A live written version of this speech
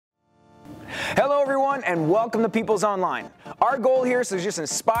Hello everyone and welcome to People's Online. Our goal here is to just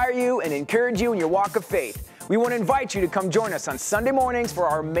inspire you and encourage you in your walk of faith. We want to invite you to come join us on Sunday mornings for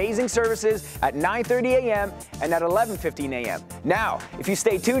our amazing services at 9:30 a.m. and at 11:15 a.m. Now, if you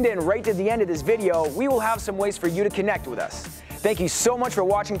stay tuned in right to the end of this video, we will have some ways for you to connect with us. Thank you so much for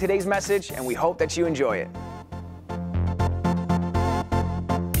watching today's message, and we hope that you enjoy it.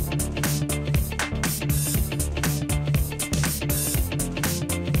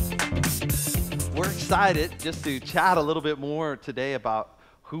 We're excited just to chat a little bit more today about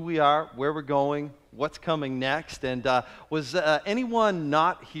who we are, where we're going, what's coming next. And was anyone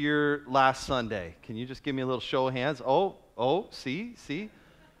not here last Sunday? Can you just give me a little show of hands? See?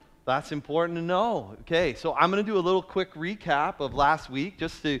 That's important to know. Okay, so I'm going to do a little quick recap of last week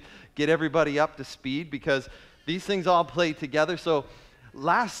just to get everybody up to speed because these things all play together. So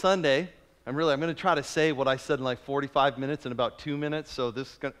last Sunday, I'm going to try to say what I said in like 45 minutes in about 2 minutes, so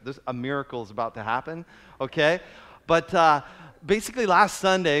a miracle is about to happen, okay? But basically last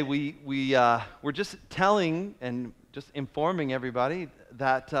Sunday, we were just telling and just informing everybody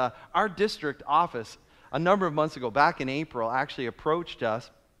that our district office, a number of months ago, back in April, actually approached us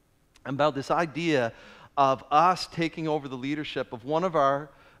about this idea of us taking over the leadership of one of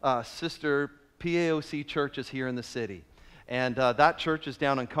our sister PAOC churches here in the city. And that church is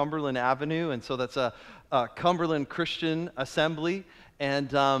down on Cumberland Avenue, and so that's a Cumberland Christian Assembly.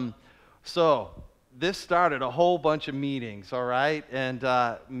 And so this started a whole bunch of meetings, all right? And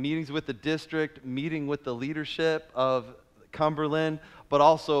meetings with the district, meeting with the leadership of Cumberland, but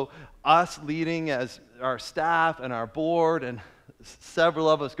also us leading as our staff and our board, and several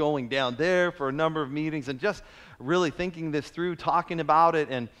of us going down there for a number of meetings, and just really thinking this through, talking about it,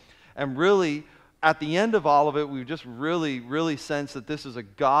 and really, at the end of all of it, we just really sensed that this is a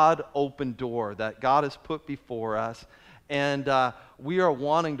God-opened door that God has put before us, and we are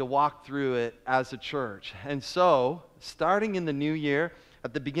wanting to walk through it as a church. And so, starting in the new year,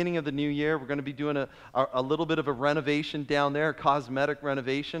 at the beginning of the new year, we're going to be doing a little bit of a renovation down there, a cosmetic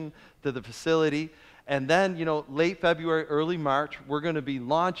renovation to the facility. And then, late February, early March, we're going to be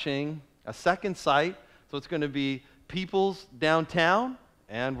launching a second site. So it's going to be People's Downtown,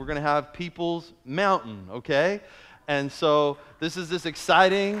 and we're going to have People's Mountain, okay? And so this is this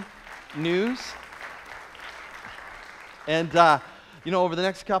exciting news. And, over the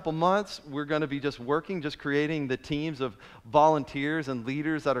next couple months, we're going to be just creating the teams of volunteers and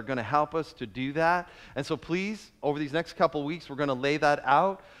leaders that are going to help us to do that. And so please, over these next couple weeks, we're going to lay that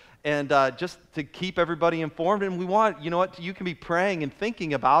out. And just to keep everybody informed, and we want, you can be praying and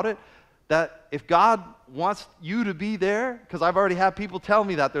thinking about it, that if God wants you to be there, because I've already had people tell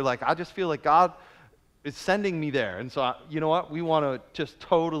me that, they're like, I just feel like God is sending me there. And so, you know what, we want to just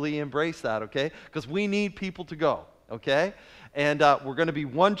totally embrace that, okay? Because we need people to go, okay? And we're going to be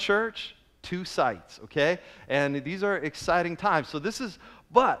one church, 2 sites, okay? And these are exciting times. So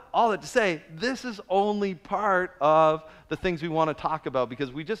but all that to say, this is only part of the things we want to talk about,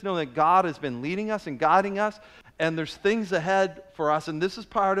 because we just know that God has been leading us and guiding us, and there's things ahead for us, and this is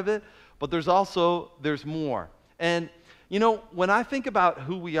part of it, but there's more. And, when I think about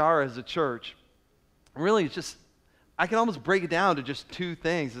who we are as a church, really I can almost break it down to just 2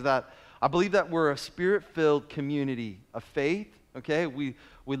 things, is that I believe that we're a spirit-filled community of faith, okay? We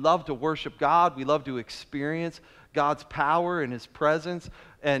love to worship God. We love to experience God's power and His presence.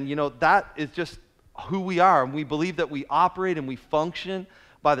 And, that is just who we are. And we believe that we operate and we function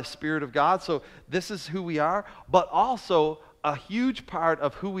by the Spirit of God. So this is who we are. But also, a huge part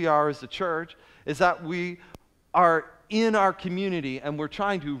of who we are as a church is that we are in our community and we're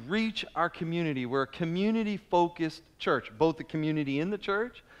trying to reach our community. We're a community-focused church, both the community in the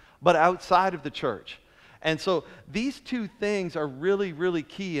church, but outside of the church. And so these 2 things are really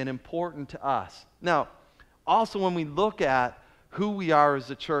key and important to us. Now, also when we look at who we are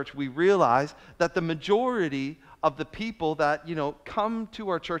as a church, we realize that the majority of the people that, come to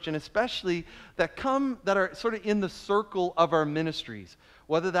our church, and especially that are sort of in the circle of our ministries,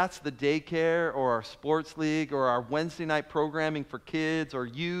 whether that's the daycare or our sports league or our Wednesday night programming for kids or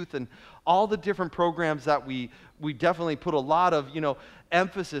youth, and all the different programs that we definitely put a lot of,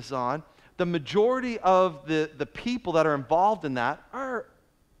 emphasis on, the majority of the people that are involved in that are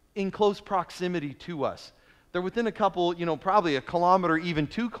in close proximity to us. They're within a couple, probably a kilometer, even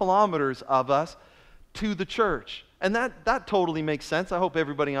 2 kilometers of us to the church. And that totally makes sense. I hope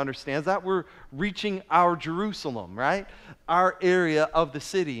everybody understands that. We're reaching our Jerusalem, right? Our area of the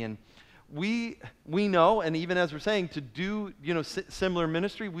city. And we know, and even as we're saying, to do, similar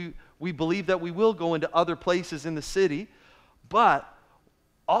ministry, we believe that we will go into other places in the city. But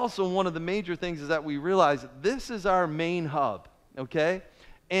also one of the major things is that we realize this is our main hub, okay?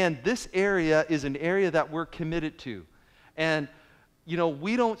 And this area is an area that we're committed to. And, you know,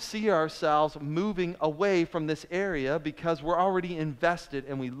 we don't see ourselves moving away from this area because we're already invested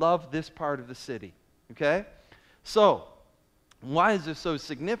and we love this part of the city, okay? So, why is this so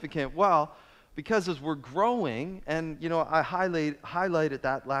significant? Well, because as we're growing, and, you know, I highlighted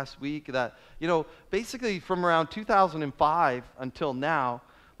that last week, that, you know, basically from around 2005 until now,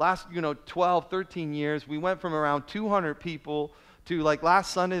 last, 12, 13 years, we went from around 200 people to, like,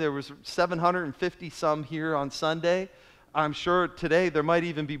 last Sunday, there was 750 some here on Sunday. I'm sure today there might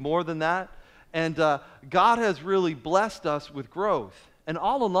even be more than that. And God has really blessed us with growth. And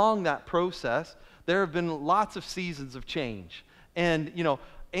all along that process, there have been lots of seasons of change. And,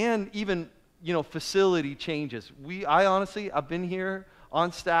 even, facility changes. I've been here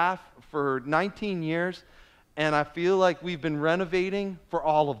on staff for 19 years, and I feel like we've been renovating for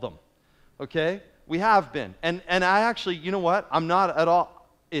all of them, okay? We have been. And I actually, you know what? I'm not at all,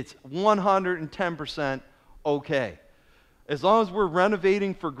 it's 110% okay. As long as we're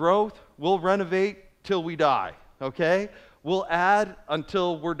renovating for growth, we'll renovate till we die, okay? We'll add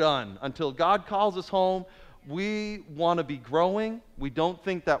until we're done. Until God calls us home, we want to be growing. We don't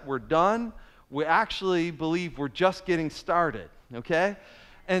think that we're done. We actually believe we're just getting started, okay?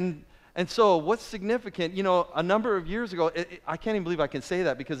 And so what's significant, a number of years ago, I can't even believe I can say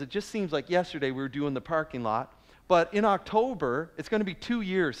that because it just seems like yesterday we were doing the parking lot. But in October, it's going to be 2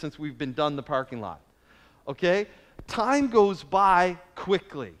 years since we've been done the parking lot, okay? Time goes by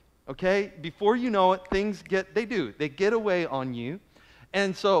quickly, okay? Before you know it, they get away on you.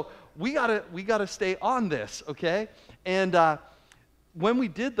 And so we gotta stay on this, okay? And when we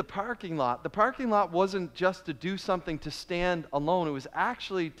did the parking lot wasn't just to do something to stand alone. It was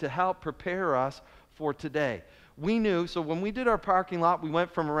actually to help prepare us for today. We knew, so when we did our parking lot, we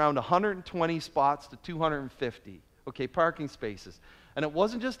went from around 120 spots to 250, okay, parking spaces. And it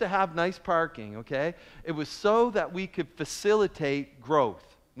wasn't just to have nice parking, okay? It was so that we could facilitate growth.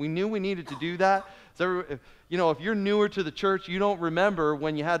 We knew we needed to do that. So, if you're newer to the church, you don't remember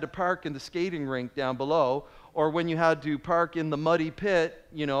when you had to park in the skating rink down below, or when you had to park in the muddy pit,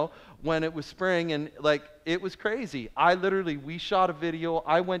 when it was spring, and it was crazy. We shot a video,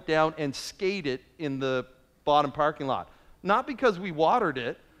 I went down and skated in the bottom parking lot. Not because we watered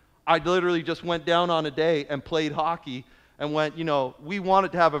it, I literally just went down on a day and played hockey and went, we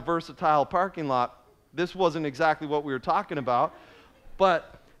wanted to have a versatile parking lot. This wasn't exactly what we were talking about,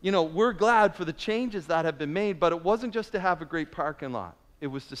 but, we're glad for the changes that have been made, but it wasn't just to have a great parking lot. It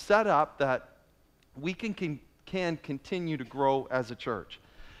was to set up that we can continue to grow as a church.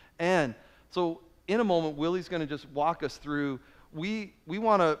 And so in a moment, Willie's going to just walk us through. We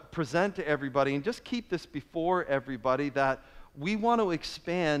want to present to everybody and just keep this before everybody that we want to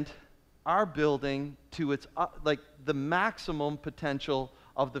expand our building to its the maximum potential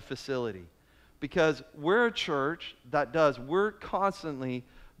of the facility. Because we're a church we're constantly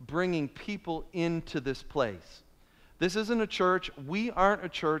bringing people into this place. This isn't a church, we aren't a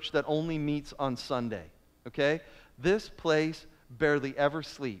church that only meets on Sunday, okay? This place barely ever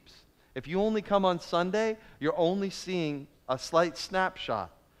sleeps. If you only come on Sunday, you're only seeing a slight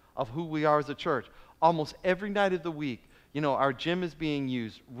snapshot of who we are as a church. Almost every night of the week, our gym is being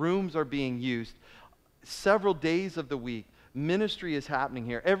used, rooms are being used, several days of the week, ministry is happening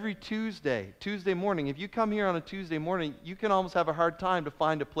here. Every Tuesday morning, if you come here on a Tuesday morning, you can almost have a hard time to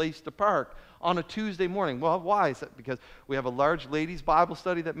find a place to park on a Tuesday morning. Well, why? Is that because we have a large ladies' Bible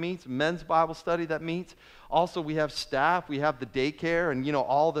study that meets, men's Bible study that meets. Also, we have staff, we have the daycare, and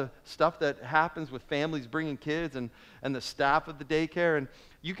all the stuff that happens with families bringing kids and the staff of the daycare. And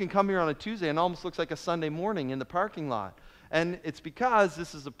you can come here on a Tuesday and it almost looks like a Sunday morning in the parking lot. And it's because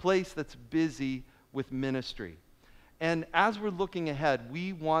this is a place that's busy with ministry. And as we're looking ahead,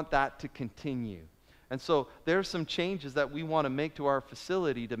 we want that to continue. And so there's some changes that we want to make to our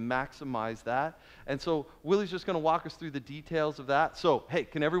facility to maximize that. And so Willie's just going to walk us through the details of that. So, hey,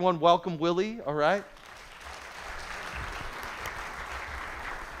 can everyone welcome Willie, all right?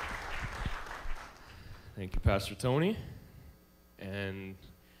 Thank you, Pastor Tony. And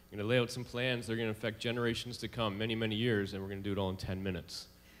I'm going to lay out some plans. They're going to affect generations to come, many, many years, and we're going to do it all in 10 minutes.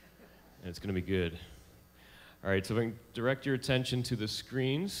 And it's going to be good. All right, so if I can direct your attention to the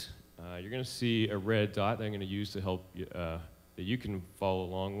screens, you're going to see a red dot that I'm going to use to help you, that you can follow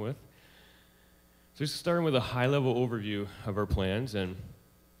along with. So just starting with a high-level overview of our plans, and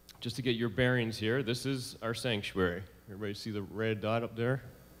just to get your bearings here, this is our sanctuary. Everybody see the red dot up there?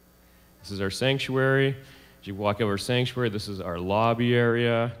 This is our sanctuary. As you walk out of our sanctuary, this is our lobby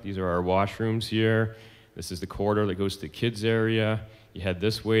area. These are our washrooms here. This is the corridor that goes to the kids area. You head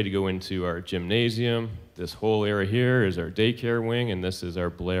this way to go into our gymnasium. This whole area here is our daycare wing, and this is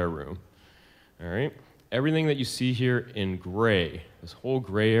our Blair room. All right? Everything that you see here in gray, this whole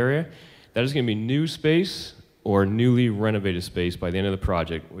gray area, that is going to be new space or newly renovated space by the end of the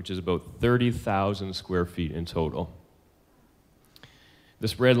project, which is about 30,000 square feet in total.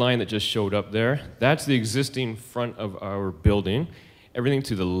 This red line that just showed up there, that's the existing front of our building. Everything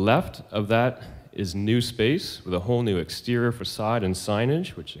to the left of that is new space with a whole new exterior facade and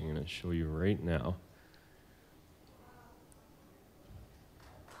signage, which I'm going to show you right now.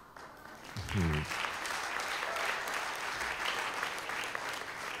 A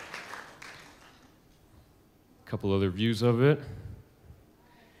couple other views of it.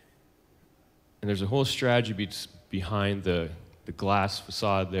 And there's a whole strategy behind the glass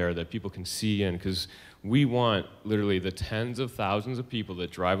facade there that people can see in, because we want literally the tens of thousands of people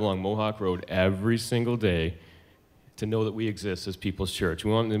that drive along Mohawk Road every single day to know that we exist as People's Church.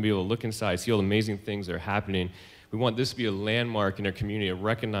 We want them to be able to look inside, see all the amazing things that are happening. We want this to be a landmark in our community, a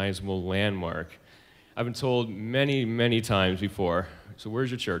recognizable landmark. I've been told many, many times before, so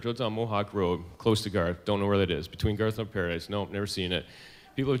where's your church? Oh, it's on Mohawk Road, close to Garth. Don't know where that is. Between Garth and Paradise. Nope, never seen it.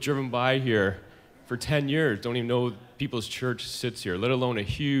 People have driven by here for 10 years, don't even know People's Church sits here, let alone a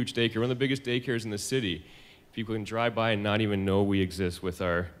huge daycare, one of the biggest daycares in the city. People can drive by and not even know we exist with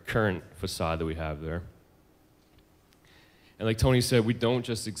our current facade that we have there. And like Tony said, we don't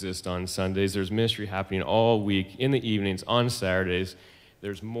just exist on Sundays. There's ministry happening all week, in the evenings, on Saturdays.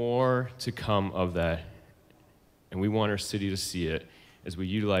 There's more to come of that. And we want our city to see it as we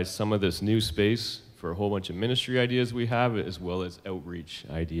utilize some of this new space for a whole bunch of ministry ideas we have, as well as outreach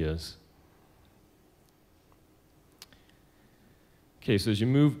ideas. Okay, so as you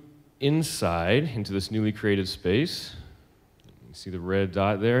move inside into this newly created space, you see the red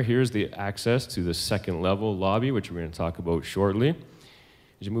dot there. Here's the access to the second level lobby, which we're going to talk about shortly. As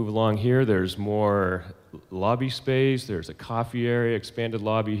you move along here, there's more lobby space. There's a coffee area, expanded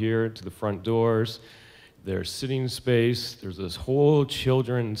lobby here to the front doors. There's sitting space. There's this whole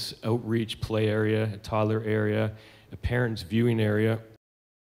children's outreach play area, a toddler area, a parents' viewing area.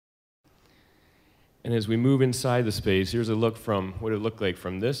 And as we move inside the space, here's a look from what it looked like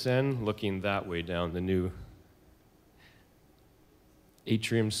from this end, looking that way down the new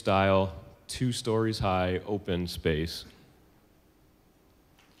atrium-style, 2 stories high, open space.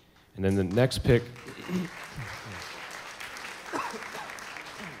 And then the next pic.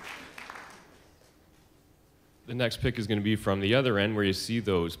 The next pic is going to be from the other end, where you see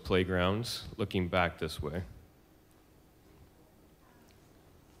those playgrounds looking back this way.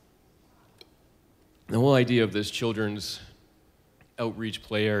 The whole idea of this children's outreach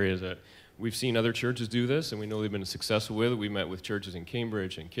play area is that we've seen other churches do this, and we know they've been successful with it. We met with churches in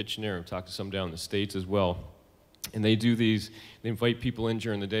Cambridge and Kitchener, and talked to some down in the States as well. And they do these, they invite people in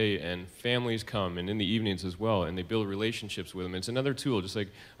during the day, and families come, and in the evenings as well, and they build relationships with them. It's another tool, just like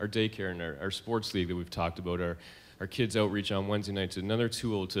our daycare and our sports league that we've talked about, our kids' outreach on Wednesday nights, another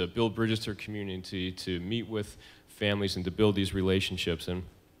tool to build bridges to our community, to meet with families and to build these relationships. And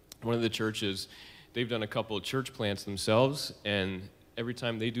one of the churches, they've done a couple of church plants themselves, and every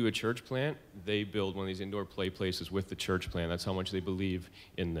time they do a church plant, they build one of these indoor play places with the church plant. That's how much they believe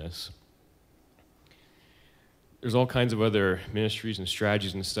in this. There's all kinds of other ministries and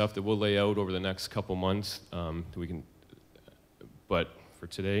strategies and stuff that we'll lay out over the next couple months. But for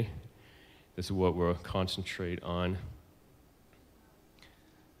today, this is what we'll concentrate on.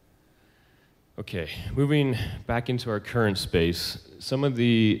 Okay, moving back into our current space, some of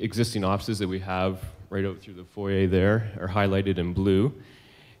the existing offices that we have right out through the foyer there are highlighted in blue,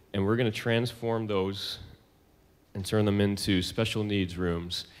 and we're going to transform those and turn them into special needs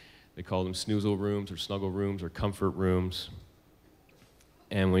rooms. They call them snoozle rooms or snuggle rooms or comfort rooms.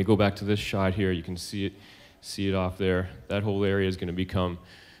 And when you go back to this shot here, you can see it off there. That whole area is going to become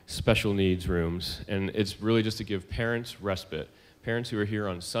special needs rooms, and it's really just to give parents respite. Parents who are here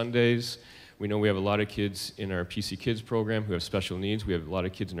on Sundays. We know we have a lot of kids in our PC Kids program who have special needs. We have a lot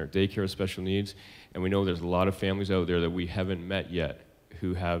of kids in our daycare with special needs. And we know there's a lot of families out there that we haven't met yet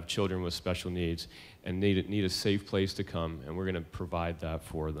who have children with special needs and need a safe place to come. And we're going to provide that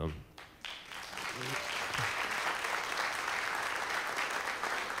for them.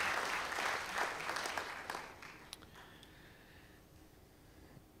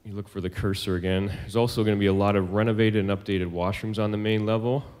 You look for the cursor again. There's also going to be a lot of renovated and updated washrooms on the main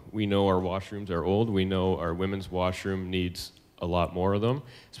level. We know our washrooms are old. We know our women's washroom needs a lot more of them,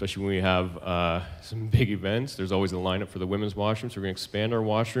 especially when we have some big events. There's always a lineup for the women's washrooms. So we're going to expand our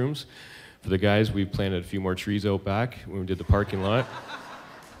washrooms. For the guys, we planted a few more trees out back when we did the parking lot.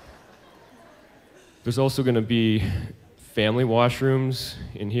 There's also going to be family washrooms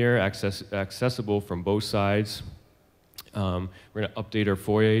in here, accessible from both sides. We're going to update our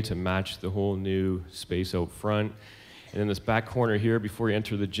foyer to match the whole new space out front. And in this back corner here, before you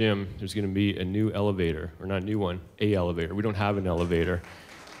enter the gym, there's going to be a new elevator, or not a new one, a elevator. We don't have an elevator.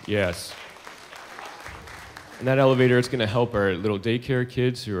 Yes. And that elevator is going to help our little daycare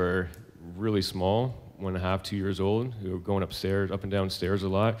kids who are really small, 1.5, 2 years old, who are going upstairs, up and down stairs a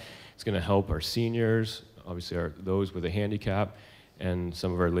lot. It's going to help our seniors, obviously those with a handicap, and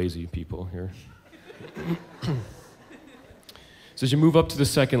some of our lazy people here. So as you move up to the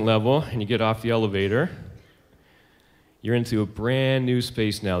second level and you get off the elevator, you're into a brand new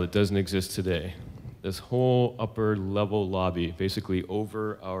space now that doesn't exist today. This whole upper level lobby, basically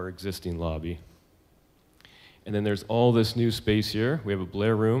over our existing lobby. And then there's all this new space here. We have a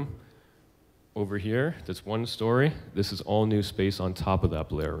Blair room over here that's 1 story. This is all new space on top of that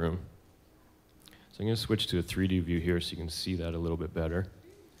Blair room. So I'm going to switch to a 3D view here so you can see that a little bit better.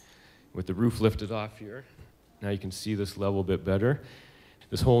 With the roof lifted off here, now you can see this level a bit better.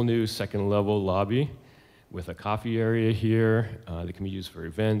 This whole new second level lobby with a coffee area here that can be used for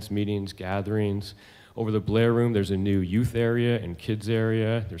events, meetings, gatherings. Over the Blair room, there's a new youth area and kids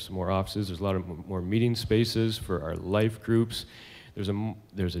area. There's some more offices. There's a lot of more meeting spaces for our life groups. There's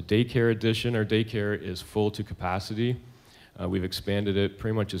a daycare addition. Our daycare is full to capacity. We've expanded it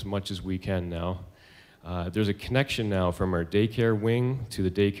pretty much as we can now. There's a connection now from our daycare wing to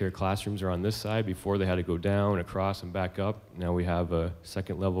the daycare classrooms are on this side. Before they had to go down, across, and back up. Now we have a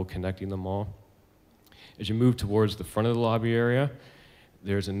second level connecting them all. As you move towards the front of the lobby area,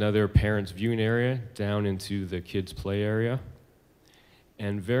 there's another parents' viewing area down into the kids' play area.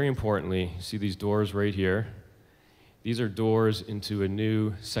 And very importantly, you see these doors right here. These are doors into a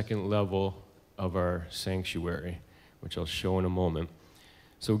new second level of our sanctuary, which I'll show in a moment.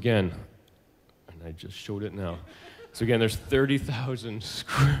 So again, and I just showed it now. So again, there's 30,000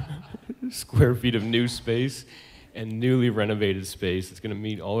 square feet of new space and newly renovated space. It's going to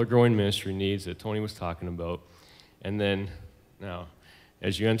meet all our growing ministry needs that Tony was talking about. And then now,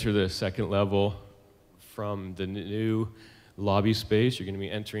 as you enter the second level from the new lobby space, you're going to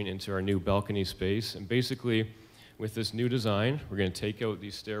be entering into our new balcony space. And basically, with this new design, we're going to take out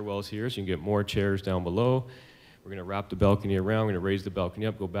these stairwells here so you can get more chairs down below. We're going to wrap the balcony around. We're going to raise the balcony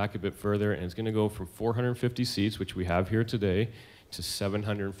up, go back a bit further, and it's going to go from 450 seats, which we have here today, to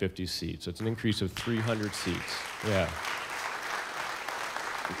 750 seats. So it's an increase of 300 seats. Yeah.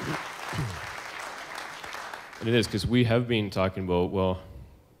 And it is, because we have been talking about, well,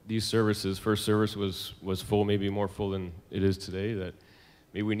 these services, first service was full, maybe more full than it is today, that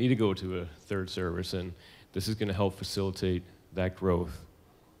maybe we need to go to a third service, and this is going to help facilitate that growth.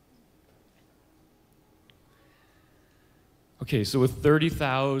 Okay, so with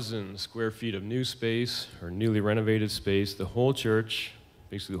 30,000 square feet of new space, or newly renovated space, the whole church,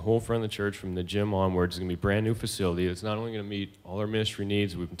 basically the whole front of the church from the gym onwards, is going to be a brand new facility. It's not only going to meet all our ministry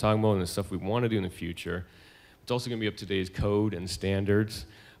needs we've been talking about and the stuff we want to do in the future, it's also going to be up to today's code and standards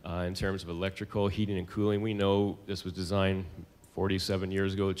in terms of electrical, heating, and cooling. We know this was designed 47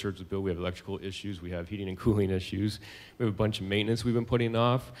 years ago. The church was built. We have electrical issues. We have heating and cooling issues. We have a bunch of maintenance we've been putting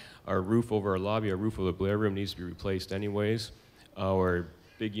off. Our roof over our lobby, our roof over the Blair room needs to be replaced anyways. Our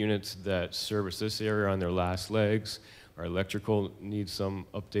big units that service this area are on their last legs. Our electrical needs some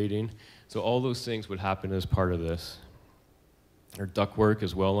updating. So all those things would happen as part of this. Our ductwork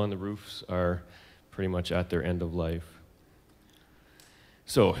as well on the roofs are pretty much at their end of life.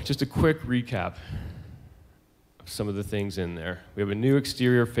 So just a quick recap of some of the things in there. We have a new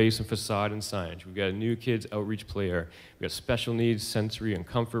exterior face and facade and signage. We've got a new kids outreach play area. We've got special needs, sensory, and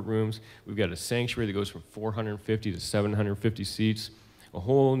comfort rooms. We've got a sanctuary that goes from 450 to 750 seats. A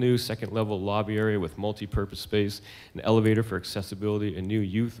whole new second level lobby area with multi-purpose space, an elevator for accessibility, a new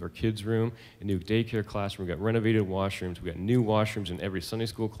youth or kids room, a new daycare classroom. We've got renovated washrooms. We've got new washrooms in every Sunday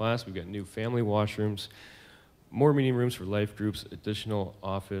school class. We've got new family washrooms, more meeting rooms for life groups, additional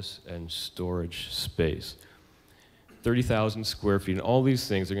office and storage space. 30,000 square feet, and all these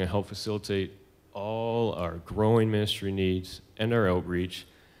things are going to help facilitate all our growing ministry needs and our outreach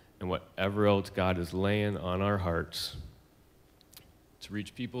and whatever else God is laying on our hearts to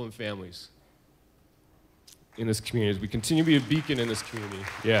reach people and families in this community as we continue to be a beacon in this community.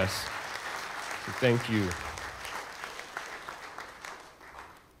 Yes. So thank you.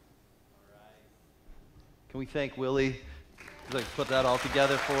 Can we thank Willie? He's like put that all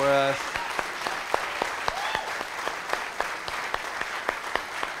together for us.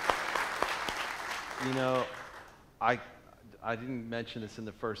 You know, I didn't mention this in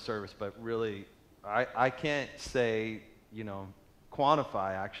the first service, but really, I can't say, you know,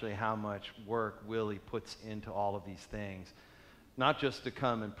 quantify actually how much work Willie puts into all of these things. Not just to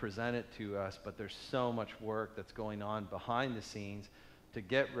come and present it to us, but there's so much work that's going on behind the scenes to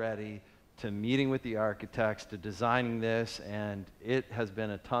get ready, to meeting with the architects, to designing this, and it has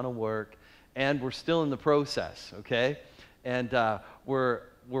been a ton of work, and we're still in the process, okay? And we're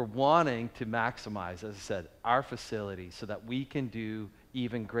wanting to maximize, as I said, our facility so that we can do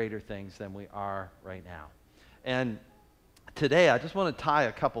even greater things than we are right now. And today, I just want to tie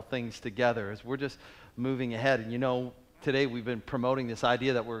a couple things together as we're just moving ahead. And you know, today we've been promoting this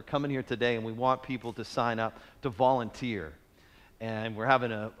idea that we're coming here today and we want people to sign up to volunteer. And we're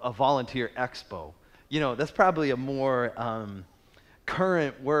having a volunteer expo. You know, that's probably a more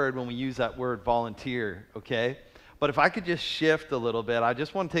current word when we use that word volunteer, okay? But if I could just shift a little bit, I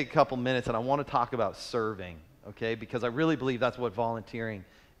just want to take a couple minutes and I want to talk about serving, okay? Because I really believe that's what volunteering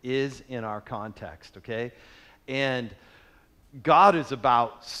is in our context, okay? And God is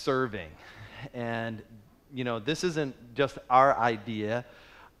about serving. And, you know, this isn't just our idea.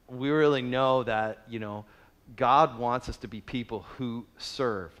 We really know that, you know, God wants us to be people who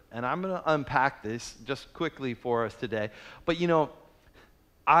serve. And I'm going to unpack this just quickly for us today. But, you know,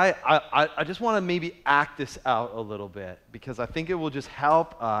 I just want to maybe act this out a little bit because I think it will just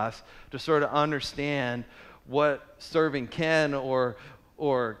help us to sort of understand what serving can or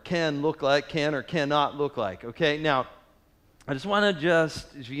can look like, can or cannot look like. Okay, now, I just want to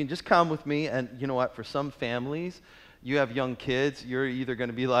if you can just come with me, and you know what, for some families, you have young kids, you're either going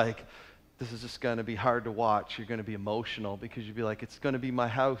to be like, this is just going to be hard to watch. You're going to be emotional because you'll be like, it's going to be my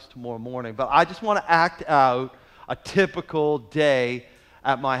house tomorrow morning. But I just want to act out a typical day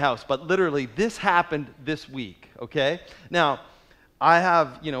at my house. But literally, this happened this week, okay? Now, I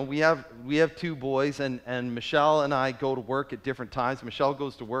have, you know, we have two boys, and Michelle and I go to work at different times. Michelle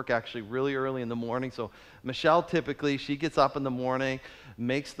goes to work actually really early in the morning. So Michelle typically, she gets up in the morning,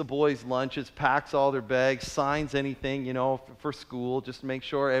 makes the boys lunches, packs all their bags, signs anything, you know, for school, just to make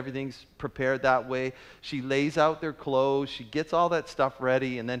sure everything's prepared that way. She lays out their clothes, she gets all that stuff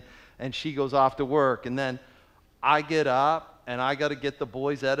ready, and she goes off to work. And then I get up, and I got to get the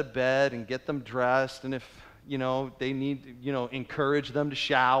boys out of bed and get them dressed, and if you know, they need, you know, encourage them to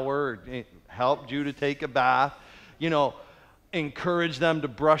shower, or help Jude to take a bath, you know, encourage them to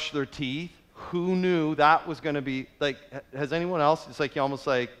brush their teeth. Who knew that was going to be, like, has anyone else, it's like almost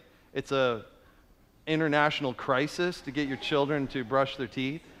like it's a international crisis to get your children to brush their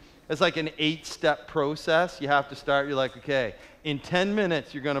teeth. It's like an 8-step process. You have to start, you're like, okay, in 10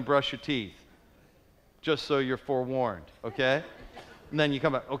 minutes you're going to brush your teeth, just so you're forewarned, okay? And then you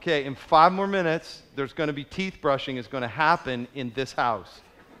come back, okay, in 5 more minutes, there's going to be teeth brushing is going to happen in this house.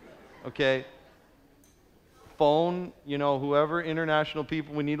 Okay? Phone, you know, whoever international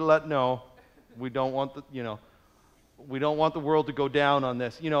people, we need to let know. We don't want the, you know, we don't want the world to go down on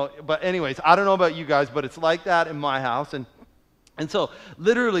this. You know, but anyways, I don't know about you guys, but it's like that in my house. And so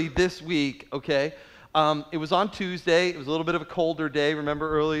literally this week, okay, it was on Tuesday. It was a little bit of a colder day. Remember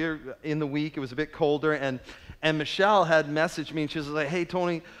earlier in the week, it was a bit colder. And Michelle had messaged me, and she was like, hey,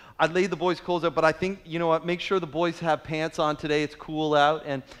 Tony, I laid the boys' clothes out, but I think, you know what, make sure the boys have pants on today. It's cool out.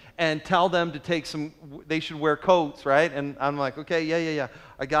 And tell them to take they should wear coats, right? And I'm like, okay, yeah.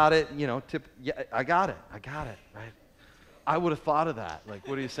 I got it. You know, yeah, I got it, right? I would have thought of that. Like,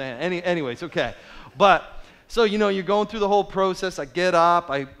 what are you saying? Anyways, okay. But, so, you know, you're going through the whole process. I get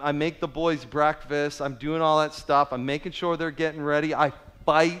up. I make the boys breakfast. I'm doing all that stuff. I'm making sure they're getting ready. I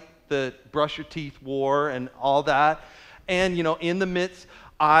fight the brush your teeth war and all that. And, you know, in the midst,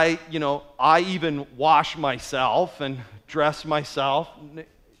 I even wash myself and dress myself.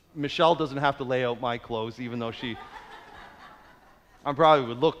 Michelle doesn't have to lay out my clothes, even though I probably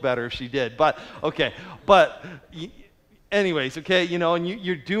would look better if she did. But, okay. But, anyways, okay, you know, and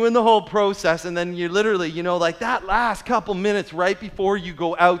you're doing the whole process, and then you're literally, you know, like that last couple minutes right before you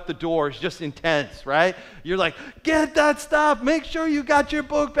go out the door is just intense, right? You're like, get that stuff, make sure you got your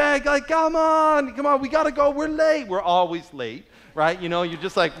book bag, like, come on, we gotta go, we're late. We're always late, right? You know, you're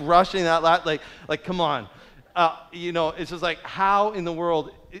just like rushing that, like come on. You know, it's just like, how in the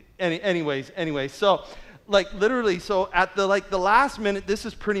world, anyways, so, like literally, so at the last minute, this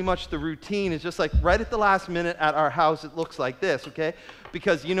is pretty much the routine. It's just like right at the last minute at our house, it looks like this, okay?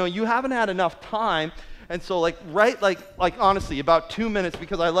 Because, you know, you haven't had enough time. And so like honestly, about 2 minutes,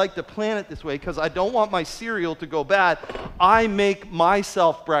 because I like to plan it this way, because I don't want my cereal to go bad, I make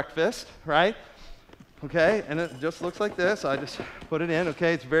myself breakfast, right? Okay, and it just looks like this. I just put it in,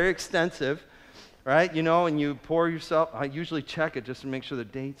 okay? It's very extensive, right? You know, and you pour yourself, I usually check it just to make sure the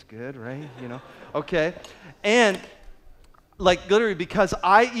date's good, right? You know, okay? And like literally, because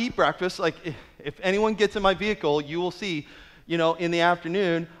I eat breakfast, like if anyone gets in my vehicle, you will see in the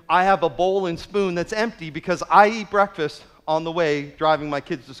afternoon, I have a bowl and spoon that's empty because I eat breakfast on the way driving my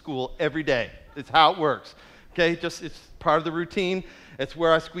kids to school every day. It's how it works. Okay, it's part of the routine. It's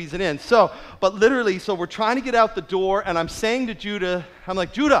where I squeeze it in. But literally, we're trying to get out the door, and I'm saying to Judah, I'm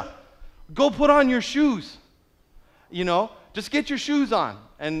like, Judah, go put on your shoes. Just get your shoes on.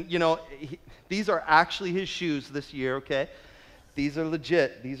 And, these are actually his shoes this year, okay? These are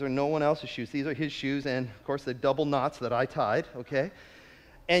legit. These are no one else's shoes. These are his shoes, and, of course, the double knots that I tied, okay?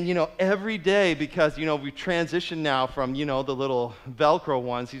 And, every day, because, we transitioned now from, the little Velcro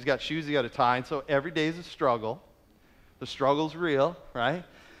ones, he's got shoes he got to tie, and so every day is a struggle. The struggle's real, right?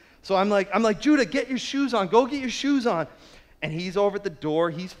 So I'm like, Judah, get your shoes on. Go get your shoes on. And he's over at the door.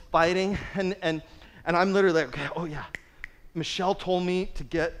 He's fighting, and I'm literally like, okay, oh, yeah. Michelle told me to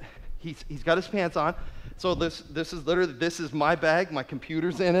get, he's got his pants on. So this is my bag. My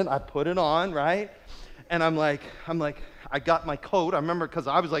computer's in it. I put it on, right? And I'm like, I got my coat. I remember because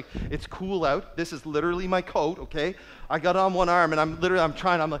I was like, it's cool out. This is literally my coat, okay? I got it on one arm, and I'm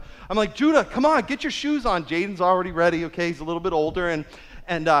like, Judah, come on, get your shoes on. Jaden's already ready, okay? He's a little bit older, and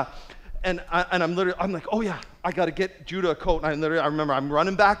I'm like, oh yeah, I got to get Judah a coat. And I remember I'm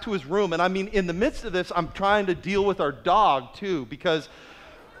running back to his room, and in the midst of this, I'm trying to deal with our dog too, because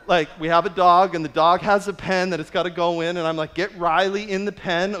we have a dog, and the dog has a pen that it's got to go in, and I'm like, get Riley in the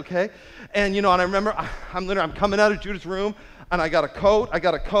pen, okay? And, and I remember I'm coming out of Judah's room, and I got a coat,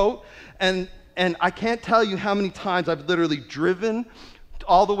 and I can't tell you how many times I've literally driven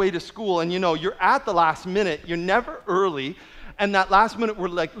all the way to school, and, you're at the last minute, you're never early, and that last minute, we're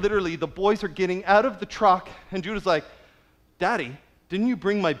literally, the boys are getting out of the truck, and Judah's like, Daddy, didn't you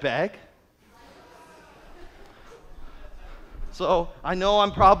bring my bag? So I know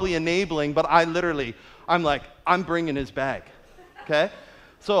I'm probably enabling, but I'm like, I'm bringing his bag, okay?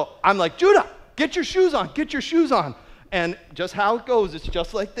 So I'm like, Judah, get your shoes on. And just how it goes, it's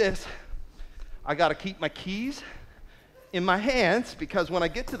just like this. I got to keep my keys in my hands because when I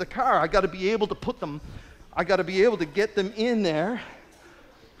get to the car, I got to be able to get them in there.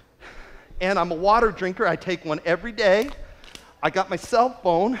 And I'm a water drinker. I take one every day. I got my cell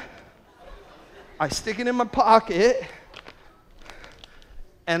phone. I stick it in my pocket.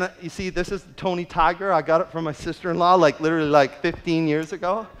 And you see, this is the Tony Tiger. I got it from my sister-in-law literally 15 years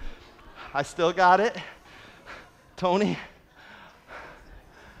ago. I still got it. Tony,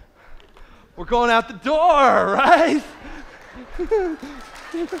 we're going out the door, right?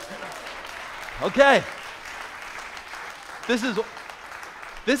 Okay. This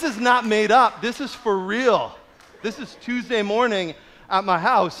is not made up. This is for real. This is Tuesday morning at my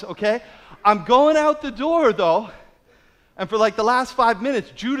house, okay? I'm going out the door, though. And for the last 5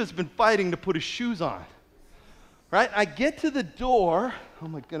 minutes, Judah's been fighting to put his shoes on, right? I get to the door. Oh,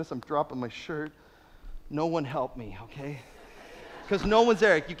 my goodness, I'm dropping my shirt. No one help me, okay? Because no one's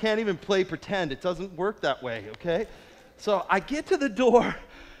there. You can't even play pretend. It doesn't work that way, okay? So I get to the door.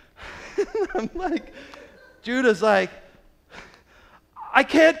 I'm like, Judah's like, I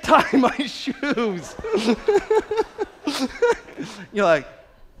can't tie my shoes. You're like,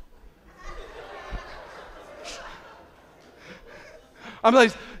 I'm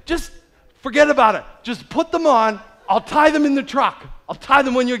like, just forget about it. Just put them on. I'll tie them in the truck. I'll tie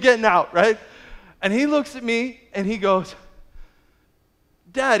them when you're getting out, right? And he looks at me and he goes,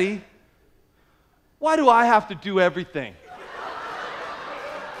 Daddy, why do I have to do everything?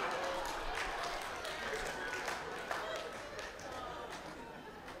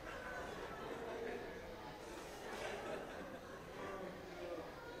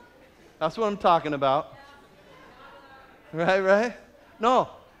 That's what I'm talking about. Right? No.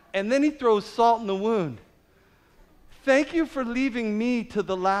 And then he throws salt in the wound. Thank you for leaving me to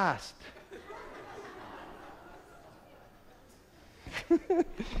the last.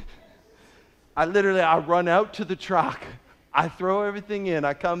 I run out to the truck. I throw everything in.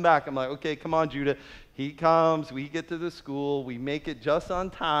 I come back. I'm like, okay, come on, Judah. He comes. We get to the school. We make it just on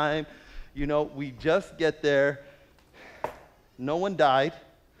time. We just get there. No one died.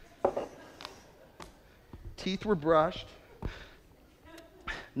 Teeth were brushed.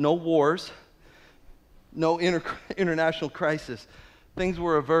 No wars. No international crisis. Things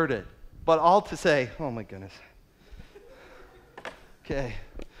were averted. But all to say, oh my goodness. Okay.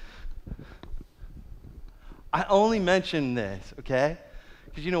 I only mention this, okay?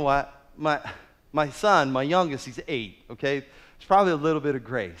 Because you know what? My son, my youngest, he's 8, okay? There's probably a little bit of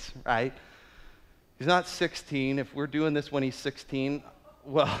grace, right? He's not 16. If we're doing this when he's 16,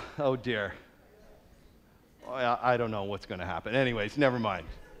 well, oh dear. I don't know what's going to happen. Anyways, never mind.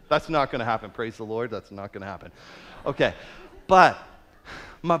 That's not going to happen. Praise the Lord. That's not going to happen. Okay. But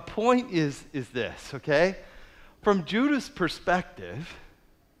my point is this, okay? from Judah's perspective,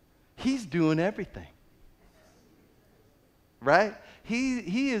 he's doing everything. Right?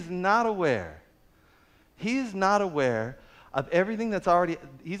 He is not aware. He is not aware of everything that's already,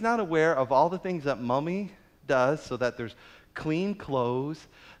 he's not aware of all the things that mommy does so that there's clean clothes,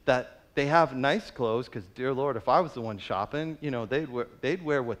 that they have nice clothes, because dear Lord, if I was the one shopping, you know, they'd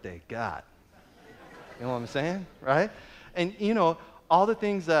wear what they got. You know what I'm saying? Right? And, you know, all the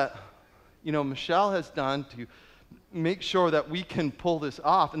things that, you know, Michelle has done to make sure that we can pull this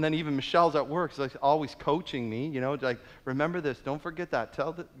off. And then even Michelle's at work, so she's always coaching me, you know, like, remember this, don't forget that,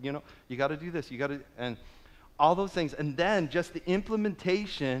 tell the, you know, you got to do this, you got to, and all those things. And then just the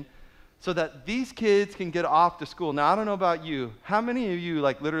implementation so that these kids can get off to school. Now, I don't know about you. How many of you,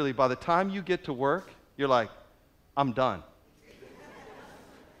 like, literally, by the time you get to work, you're like, I'm done.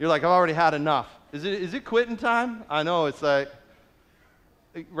 You're like, I've already had enough. Is it quitting time? I know, it's like,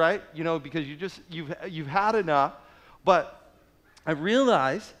 right? You know, because you've had enough. But I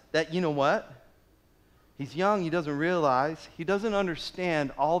realize that, you know what? He's young, he doesn't realize, he doesn't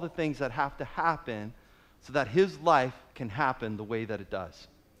understand all the things that have to happen so that his life can happen the way that it does.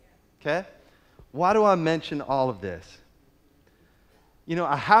 Okay? Why do I mention all of this? You know,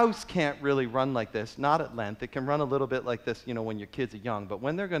 a house can't really run like this, not at length. It can run a little bit like this, you know, when your kids are young, but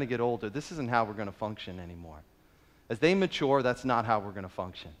when they're going to get older, this isn't how we're going to function anymore. As they mature, that's not how we're going to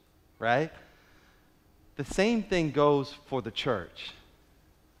function, right? The same thing goes for the church,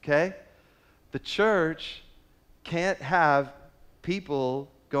 okay? The church can't have people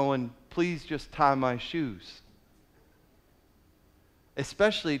going, please just tie my shoes.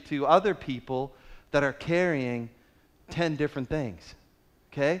 Especially to other people that are carrying 10 different things,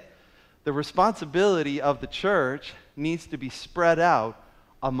 okay? The responsibility of the church needs to be spread out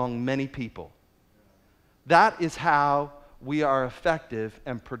among many people. That is how we are effective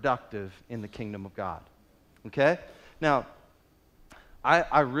and productive in the kingdom of God. Okay? Now,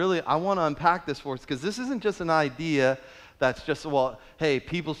 I want to unpack this for us, because this isn't just an idea that's just, well, hey,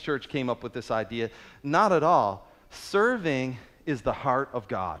 People's Church came up with this idea. Not at all. Serving is the heart of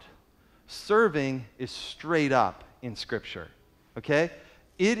God. Serving is straight up in Scripture. Okay?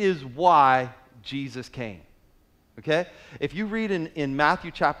 It is why Jesus came. Okay? If you read in Matthew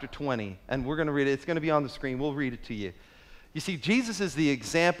chapter 20, and we're going to read it, it's going to be on the screen, we'll read it to you. You see, Jesus is the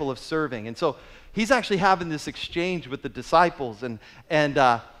example of serving. And so he's actually having this exchange with the disciples. And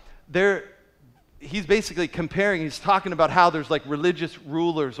he's basically comparing, he's talking about how there's like religious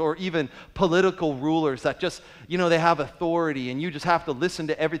rulers or even political rulers that just, you know, they have authority and you just have to listen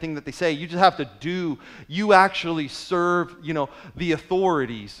to everything that they say. You just have to do, you actually serve, you know, the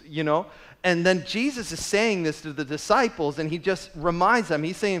authorities, you know. And then Jesus is saying this to the disciples, and he just reminds them,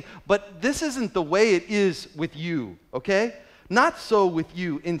 he's saying, but this isn't the way it is with you, okay? Not so with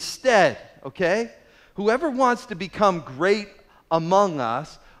you. Instead, okay, whoever wants to become great among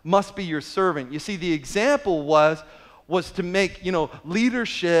us must be your servant. You see, the example was to make, you know,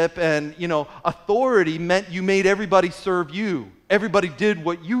 leadership and, you know, authority meant you made everybody serve you. Everybody did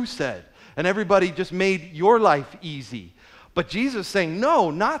what you said, and everybody just made your life easy. But Jesus is saying,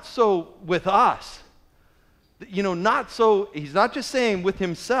 no, not so with us. You know, not so, he's not just saying with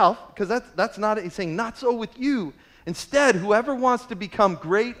himself, because that's not it. He's saying, not so with you. Instead, whoever wants to become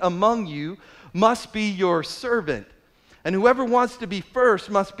great among you must be your servant. And whoever wants to be first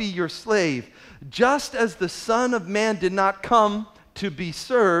must be your slave. Just as the Son of Man did not come to be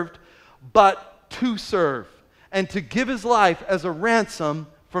served, but to serve, and to give his life as a ransom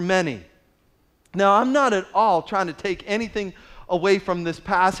for many. Now, I'm not at all trying to take anything away from this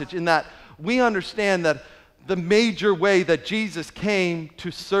passage in that we understand that the major way that Jesus came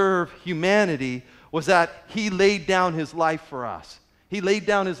to serve humanity was that he laid down his life for us. He laid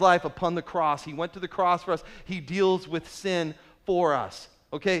down his life upon the cross. He went to the cross for us. He deals with sin for us.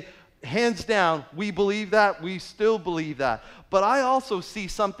 Okay? Hands down, we believe that. We still believe that. But I also see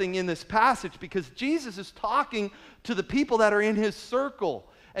something in this passage because Jesus is talking to the people that are in his circle.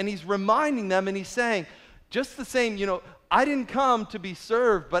 And he's reminding them, and he's saying, just the same, you know, I didn't come to be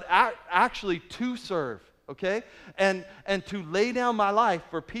served, but actually to serve, okay? And to lay down my life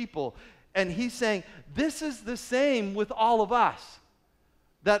for people. And he's saying, this is the same with all of us.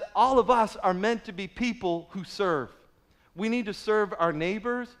 That all of us are meant to be people who serve. We need to serve our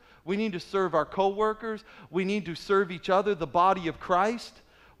neighbors. We need to serve our coworkers. We need to serve each other, the body of Christ.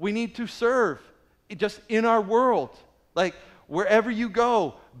 We need to serve just in our world. Like, wherever you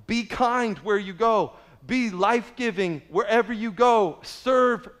go, be kind where you go. Be life-giving wherever you go.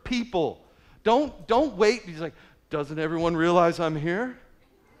 Serve people. Don't wait. He's like, doesn't everyone realize I'm here?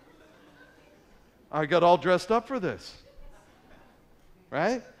 I got all dressed up for this.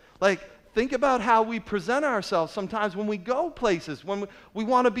 Right? Like, think about how we present ourselves sometimes when we go places, when we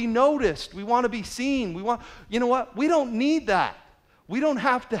want to be noticed, we want to be seen, you know what? We don't need that. We don't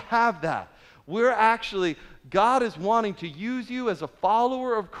have to have that. God is wanting to use you as a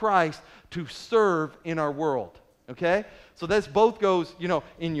follower of Christ to serve in our world, okay? So this both goes,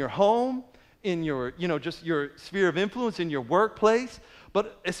 in your home, in your, just your sphere of influence, in your workplace,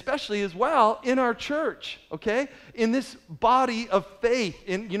 but especially as well in our church, okay? In this body of faith,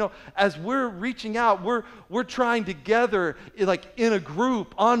 as we're reaching out, we're trying together, like in a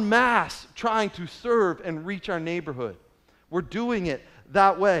group, en masse, trying to serve and reach our neighborhood. We're doing it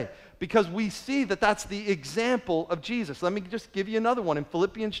that way because we see that that's the example of Jesus. Let me just give you another one in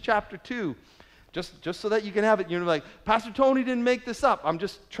Philippians chapter 2. Just so that you can have it. You're like, Pastor Tony didn't make this up. I'm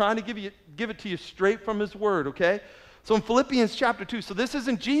just trying to give it to you straight from his word, okay? So in Philippians chapter 2, so this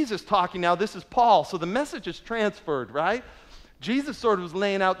isn't Jesus talking now, this is Paul. So the message is transferred, right? Jesus sort of was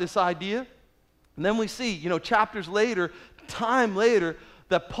laying out this idea. And then we see, chapters later, time later,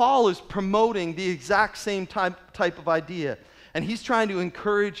 that Paul is promoting the exact same type of idea. And he's trying to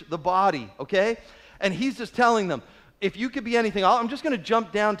encourage the body, okay? And he's just telling them, if you could be anything, I'm just going to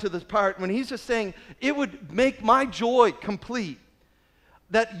jump down to this part when he's just saying, it would make my joy complete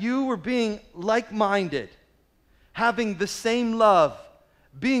that you were being like-minded, having the same love,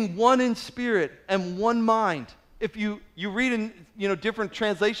 being one in spirit and one mind. If you read in different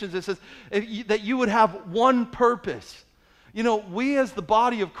translations, it says that you would have one purpose. We as the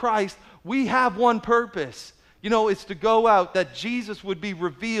body of Christ, we have one purpose. It's to go out, that Jesus would be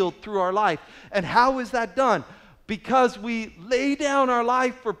revealed through our life. And how is that done? Because we lay down our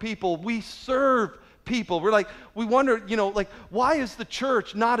life for people. We serve people. We wonder, why is the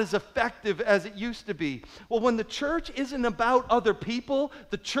church not as effective as it used to be? Well, when the church isn't about other people,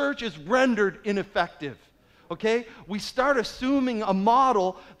 the church is rendered ineffective. Okay? We start assuming a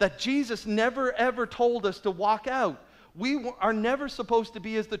model that Jesus never ever told us to walk out. We are never supposed to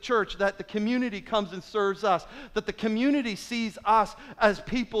be as the church, that the community comes and serves us, that the community sees us as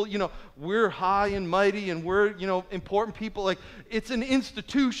people, we're high and mighty and we're, important people. Like, it's an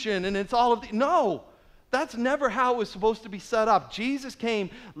institution and it's all of the, no, that's never how it was supposed to be set up. Jesus came,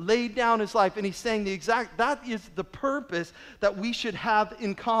 laid down his life, and he's saying that is the purpose that we should have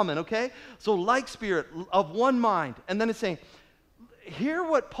in common, okay? So like spirit, of one mind. And then it's saying, hear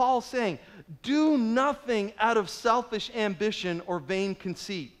what Paul's saying. Do nothing out of selfish ambition or vain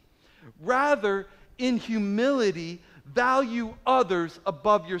conceit. Rather, in humility, value others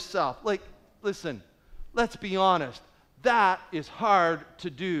above yourself. Listen, let's be honest. That is hard to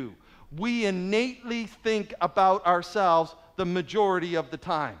do. We innately think about ourselves the majority of the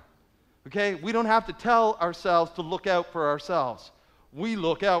time. Okay? We don't have to tell ourselves to look out for ourselves. We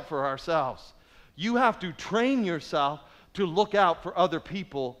look out for ourselves. You have to train yourself to look out for other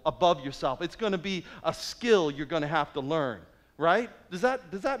people above yourself. It's going to be a skill you're going to have to learn, right? Does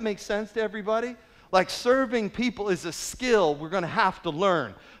that make sense to everybody? Like, serving people is a skill we're going to have to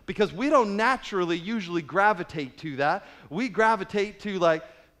learn because we don't naturally usually gravitate to that. We gravitate to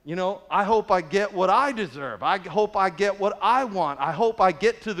I hope I get what I deserve. I hope I get what I want. I hope I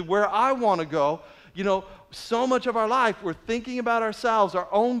get to where I want to go. So much of our life, we're thinking about ourselves, our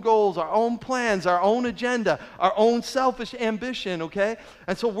own goals, our own plans, our own agenda, our own selfish ambition, okay?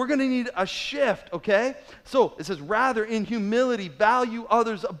 And so we're going to need a shift, okay? So it says, rather in humility, value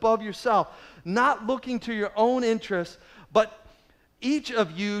others above yourself, not looking to your own interests, but each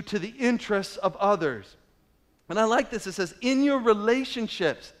of you to the interests of others. And I like this. It says, in your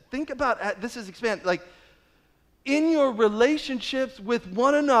relationships, think about, this is expanded, in your relationships with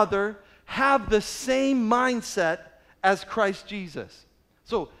one another, have the same mindset as Christ Jesus.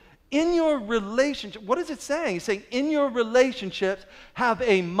 So, in your relationship, what is it saying? It's saying, in your relationships, have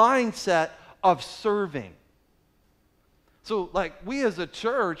a mindset of serving. So, we as a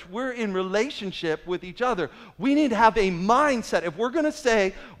church, we're in relationship with each other. We need to have a mindset. If we're going to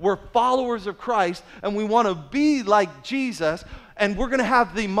say we're followers of Christ and we want to be like Jesus, and we're going to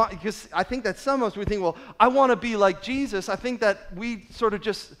have because I think that some of us, we think, well, I want to be like Jesus. I think that we sort of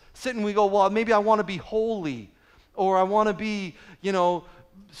just sit and we go, well, maybe I want to be holy, or I want to be,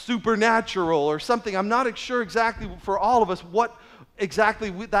 supernatural or something. I'm not sure exactly for all of us what exactly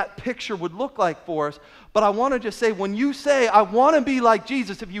that picture would look like for us. But I want to just say, when you say, I want to be like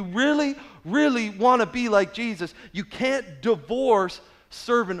Jesus, if you really, really want to be like Jesus, you can't divorce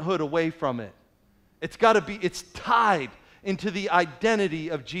servanthood away from it. It's tied into the identity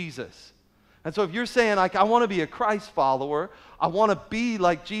of Jesus. And so if you're saying, I want to be a Christ follower, I want to be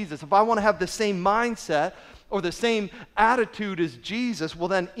like Jesus, if I want to have the same mindset or the same attitude as Jesus, well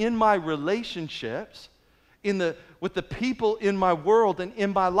then in my relationships, with the people in my world and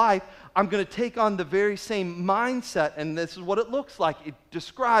in my life, I'm going to take on the very same mindset. And this is what it looks like. It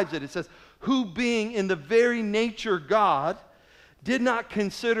describes it. It says, who being in the very nature God, did not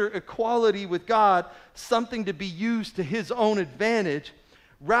consider equality with God something to be used to his own advantage.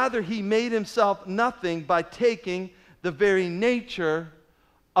 Rather, he made himself nothing by taking the very nature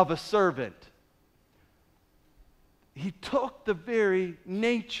of a servant. He took the very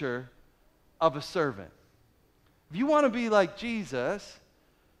nature of a servant. If you want to be like Jesus,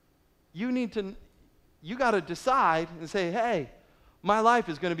 you got to decide and say, hey, my life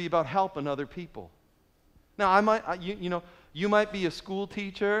is going to be about helping other people. Now, you might be a school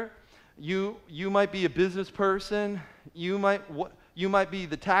teacher, you might be a business person, you might be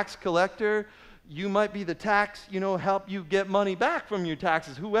the tax collector, you might be the tax, help you get money back from your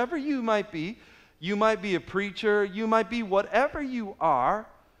taxes. Whoever you might be a preacher, you might be whatever you are.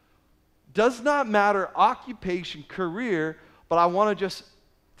 Does not matter occupation, career, but I want to just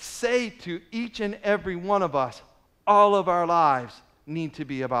say to each and every one of us, all of our lives need to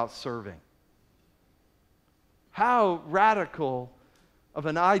be about serving. How radical of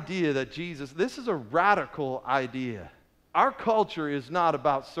an idea that this is a radical idea. Our culture is not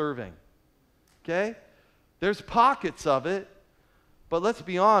about serving, okay? There's pockets of it, but let's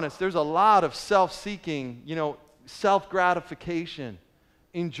be honest, there's a lot of self-seeking, self-gratification.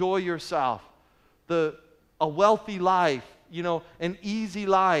 Enjoy yourself, a wealthy life, an easy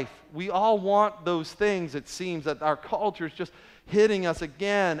life. We all want those things. It seems that our culture is just hitting us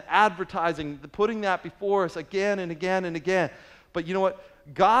again, advertising, putting that before us again and again and again. But you know what?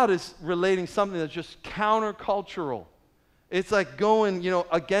 God is relating something that's just countercultural. It's like going,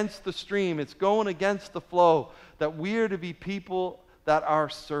 against the stream. It's going against the flow, that we are to be people that are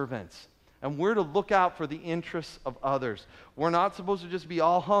servants. And we're to look out for the interests of others. We're not supposed to just be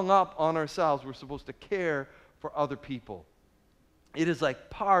all hung up on ourselves. We're supposed to care for other people. It is like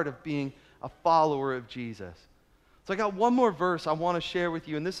part of being a follower of Jesus. So I got one more verse I want to share with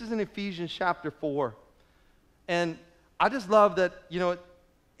you, and this is in Ephesians chapter 4. And I just love that,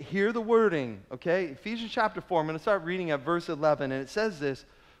 hear the wording, okay? Ephesians chapter 4, I'm going to start reading at verse 11, and it says this,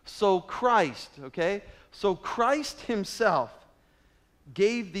 so Christ himself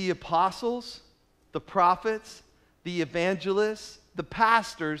gave the apostles, the prophets, the evangelists, the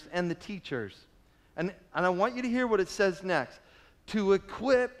pastors, and the teachers. And I want you to hear what it says next. To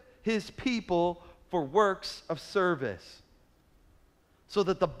equip his people for works of service, so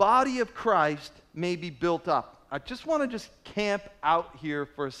that the body of Christ may be built up. I just want to camp out here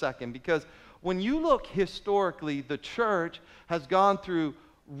for a second, because when you look historically, the church has gone through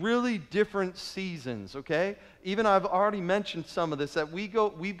really different seasons, okay? Even I've already mentioned some of this, that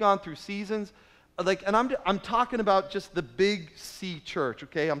we've gone through seasons, and I'm talking about just the big C church,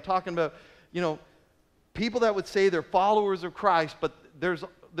 okay? I'm talking about, people that would say they're followers of Christ, but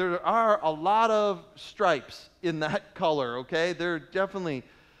there are a lot of stripes in that color, okay? There definitely,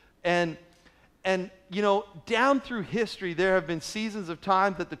 and down through history, there have been seasons of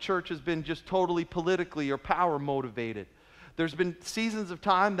time that the church has been just totally politically or power motivated. There's been seasons of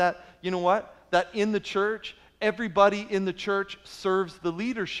time that, that in the church, everybody in the church serves the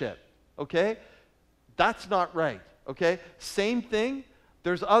leadership, okay? That's not right, okay? Same thing,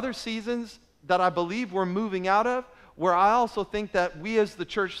 there's other seasons that I believe we're moving out of, where I also think that we as the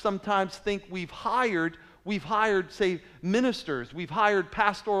church sometimes think we've hired, say, ministers, we've hired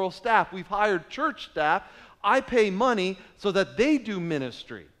pastoral staff, we've hired church staff. I pay money so that they do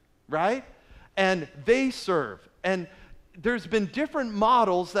ministry, right? And they serve. And there's been different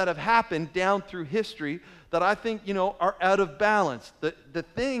models that have happened down through history that I think, are out of balance. The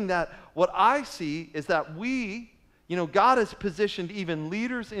thing that what I see is that God has positioned even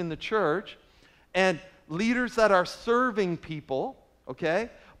leaders in the church and leaders that are serving people, okay?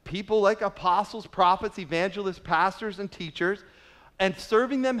 People like apostles, prophets, evangelists, pastors, and teachers. And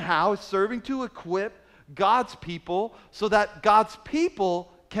serving them how? Serving to equip God's people so that God's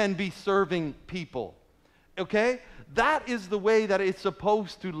people can be serving people, okay? That is the way that it's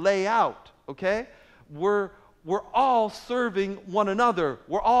supposed to lay out, okay? We're all serving one another.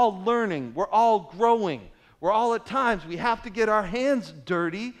 We're all learning. We're all growing. We're all at times, we have to get our hands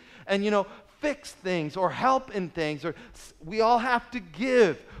dirty and, fix things or help in things. Or we all have to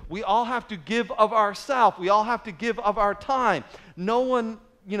give. We all have to give of ourselves. We all have to give of our time. No one,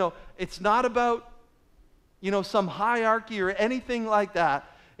 it's not about, some hierarchy or anything like that.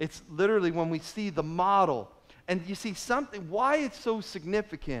 It's literally when we see the model. And you see something, why it's so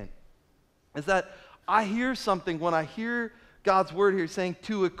significant is that I hear something when I hear God's word here saying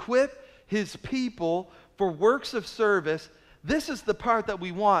to equip his people for works of service, This is the part that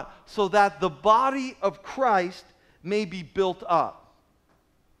we want, so that the body of Christ may be built up.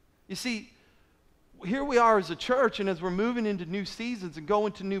 You see, here we are as a church, and as we're moving into new seasons and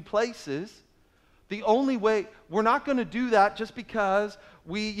going to new places, the only way, we're not going to do that just because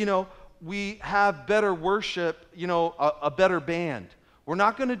we have better worship, a better band. We're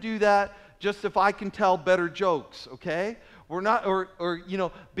not going to do that just if I can tell better jokes, okay? We're not, or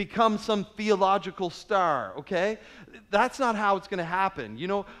become some theological star, okay? That's not how it's going to happen.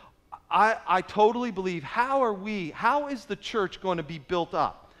 I totally believe, how is the church going to be built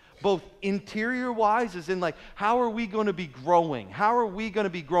up? Both interior-wise, as in how are we going to be growing? How are we going to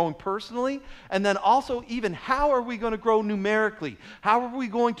be growing personally? And then also even how are we going to grow numerically? How are we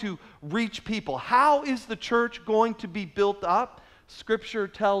going to reach people? How is the church going to be built up? Scripture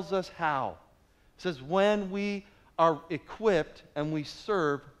tells us how. It says when we are equipped and we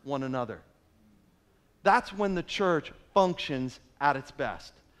serve one another. That's when the church functions at its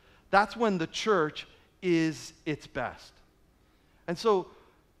best. That's when the church is its best. And so,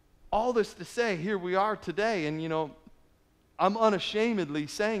 all this to say, here we are today, and I'm unashamedly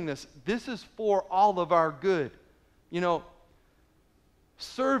saying this. This is for all of our good.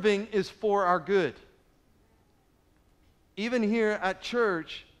 Serving is for our good. Even here at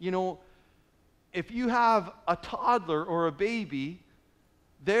church, if you have a toddler or a baby,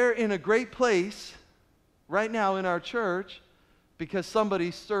 they're in a great place right now in our church because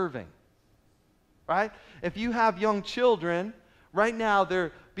somebody's serving, right? If you have young children, right now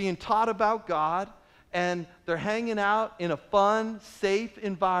they're being taught about God and they're hanging out in a fun, safe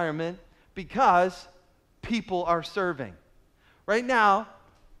environment because people are serving. Right now,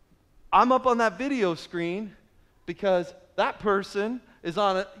 I'm up on that video screen because that person is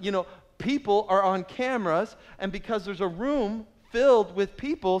on people are on cameras, and because there's a room filled with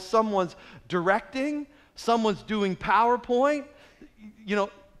people, someone's directing, someone's doing PowerPoint,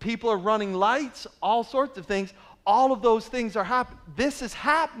 people are running lights, all sorts of things. All of those things are happening. This is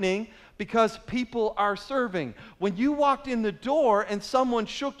happening because people are serving. When you walked in the door and someone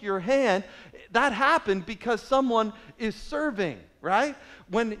shook your hand, that happened because someone is serving, right?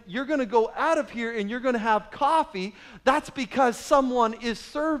 When you're going to go out of here and you're going to have coffee, that's because someone is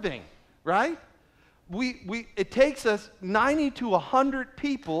serving, right? It takes us 90 to 100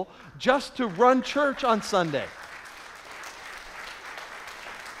 people just to run church on Sunday.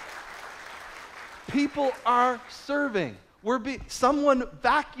 People are serving. Someone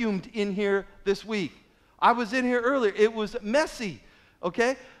vacuumed in here this week. I was in here earlier. It was messy,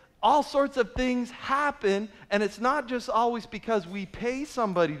 okay? All sorts of things happen, and it's not just always because we pay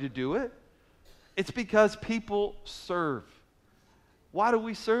somebody to do it. It's because people serve. Why do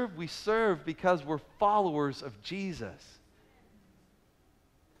we serve? We serve because we're followers of Jesus.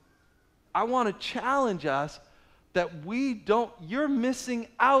 I want to challenge us that you're missing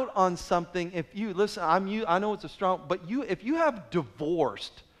out on something if you, listen, I know it's a strong, but if you have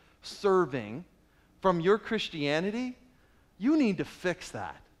divorced serving from your Christianity, you need to fix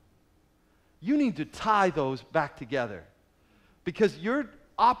that. You need to tie those back together because you're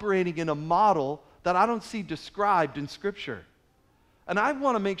operating in a model that I don't see described in Scripture. And I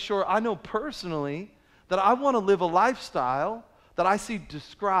want to make sure I know personally that I want to live a lifestyle that I see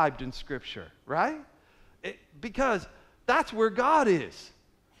described in Scripture, right? Because that's where God is.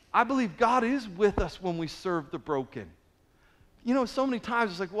 I believe God is with us when we serve the broken. So many times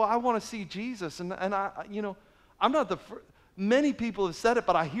it's like, well, I want to see Jesus, and I'm not the first. Many people have said it,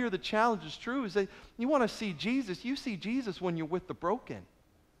 but I hear the challenge is true. Is that you want to see Jesus? You see Jesus when you're with the broken.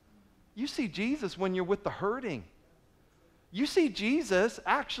 You see Jesus when you're with the hurting. You see Jesus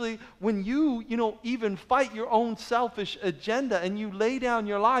actually when you even fight your own selfish agenda and you lay down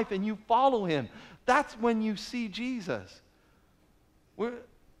your life and you follow Him. That's when you see Jesus.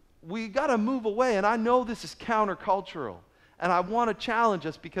 We got to move away, and I know this is countercultural, and I want to challenge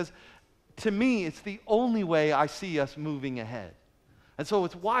us because to me, it's the only way I see us moving ahead. And so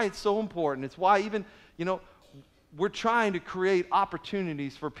it's why it's so important. It's why even, we're trying to create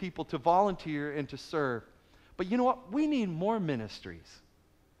opportunities for people to volunteer and to serve. But you know what? We need more ministries.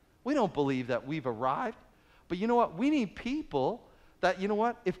 We don't believe that we've arrived. But you know what? We need people that,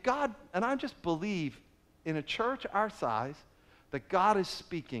 if God, and I just believe in a church our size, that God is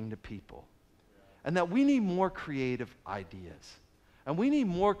speaking to people. And that we need more creative ideas. And we need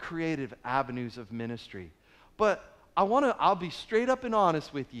more creative avenues of ministry. But I'll be straight up and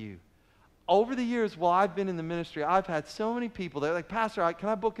honest with you. Over the years while I've been in the ministry, I've had so many people, they're like, Pastor, can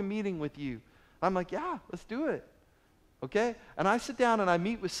I book a meeting with you? I'm like, yeah, let's do it. Okay? And I sit down and I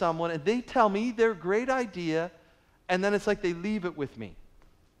meet with someone and they tell me their great idea, and then it's like they leave it with me.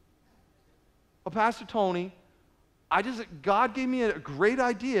 Well, Pastor Tony, God gave me a great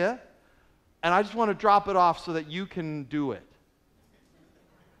idea, and I just want to drop it off so that you can do it.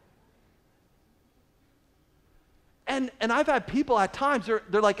 And I've had people at times,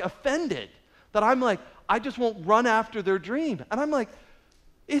 they're like offended that I'm like, I just won't run after their dream. And I'm like,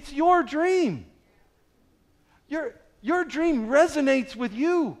 it's your dream. Your dream resonates with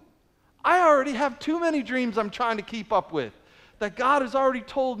you. I already have too many dreams I'm trying to keep up with that God has already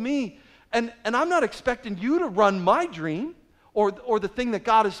told me. And I'm not expecting you to run my dream or the thing that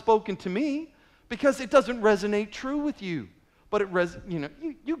God has spoken to me because it doesn't resonate true with you. But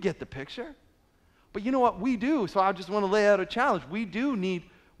you get the picture. But you know what? We do. So I just want to lay out a challenge. We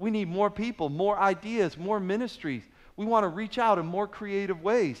need more people, more ideas, more ministries. We want to reach out in more creative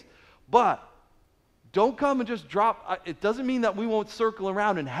ways. But don't come and just drop. It doesn't mean that we won't circle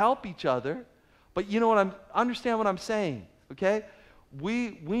around and help each other. But you know what? Understand what I'm saying, okay?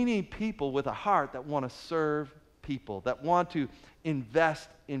 We need people with a heart that want to serve people, that want to invest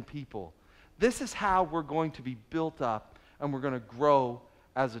in people. This is how we're going to be built up and we're going to grow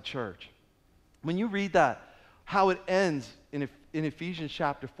as a church. When you read that, how it ends in Ephesians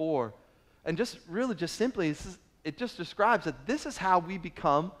chapter 4, and just simply, it just describes that this is how we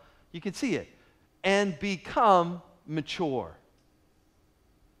become, you can see it, and become mature.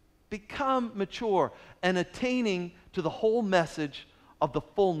 Become mature and attaining to the whole message of the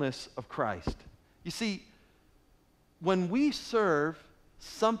fullness of Christ. You see, when we serve,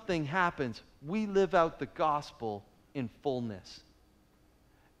 something happens. We live out the gospel in fullness.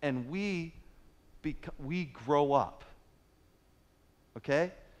 And we grow up.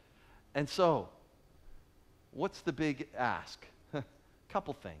 Okay? And so, what's the big ask?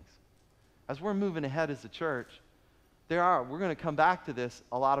 Couple things. As we're moving ahead as a church, we're going to come back to this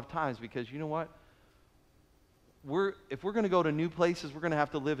a lot of times because you know what? If we're going to go to new places, we're going to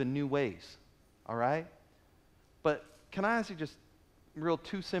have to live in new ways. All right? But can I ask you just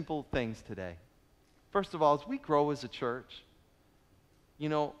two simple things today? First of all, as we grow as a church,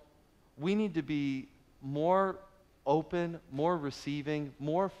 we need to be more open, more receiving,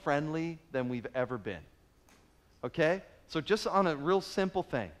 more friendly than we've ever been. Okay? So just on a real simple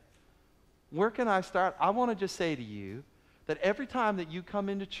thing, where can I start? I want to just say to you that every time that you come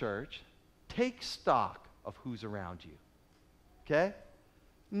into church, take stock of who's around you. Okay?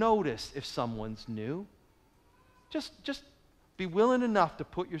 Notice if someone's new. Just be willing enough to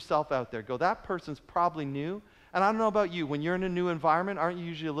put yourself out there. Go, that person's probably new. And I don't know about you, when you're in a new environment, aren't you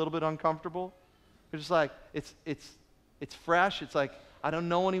usually a little bit uncomfortable? You're just like, it's fresh. It's like, I don't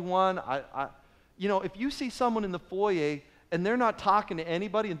know anyone. If you see someone in the foyer and they're not talking to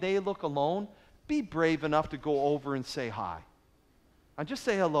anybody and they look alone, be brave enough to go over and say hi. And just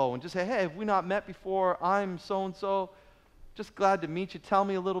say hello and just say, hey, have we not met before? I'm so-and-so. Just glad to meet you. Tell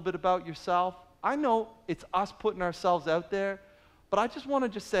me a little bit about yourself. I know it's us putting ourselves out there, but I just want to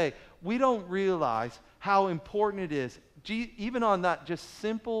just say, we don't realize how important it is, even on that just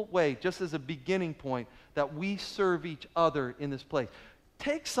simple way, just as a beginning point, that we serve each other in this place.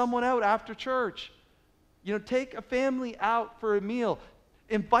 Take someone out after church. Take a family out for a meal.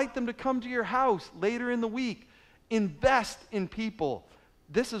 Invite them to come to your house later in the week. Invest in people.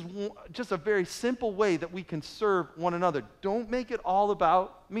 This is just a very simple way that we can serve one another. Don't make it all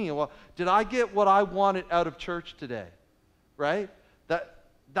about me. Well, did I get what I wanted out of church today? Right?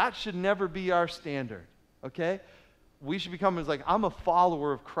 That should never be our standard. Okay? We should become like, I'm a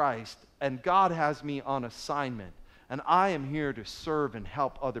follower of Christ, and God has me on assignment, and I am here to serve and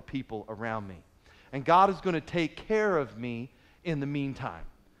help other people around me. And God is going to take care of me in the meantime.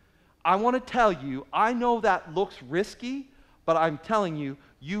 I want to tell you, I know that looks risky, but I'm telling you,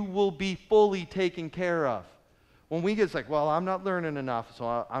 you will be fully taken care of. When we get like, well, I'm not learning enough,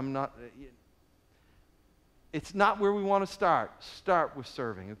 so I'm not... It's not where we want to start. Start with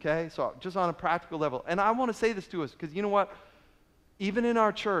serving, okay? So just on a practical level. And I want to say this to us, because you know what? Even in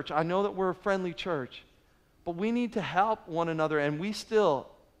our church, I know that we're a friendly church, but we need to help one another, and we still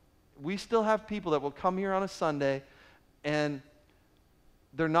have people that will come here on a Sunday, and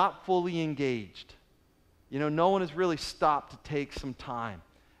they're not fully engaged. No one has really stopped to take some time.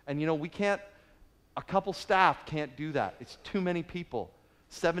 And a couple staff can't do that. It's too many people.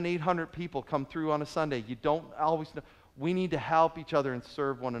 700-800 people come through on a Sunday. You don't always know. We need to help each other and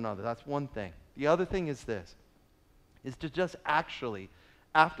serve one another. That's one thing. The other thing is this, is to just actually,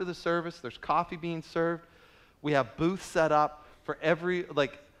 after the service, there's coffee being served. We have booths set up for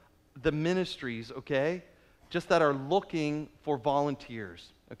the ministries, okay, just that are looking for volunteers,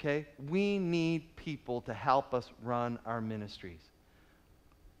 okay? We need people to help us run our ministries.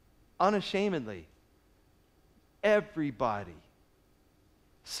 Unashamedly, everybody.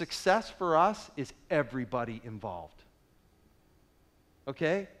 Success for us is everybody involved.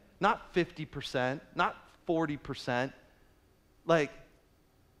 okay? Not 50%, not 40%. Like,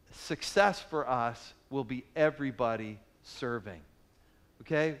 success for us will be everybody serving,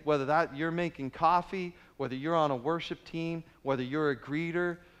 okay? Whether that you're making coffee, whether you're on a worship team, whether you're a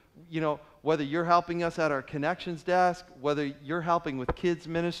greeter, whether you're helping us at our connections desk, whether you're helping with kids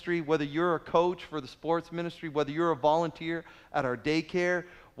ministry, whether you're a coach for the sports ministry, whether you're a volunteer at our daycare,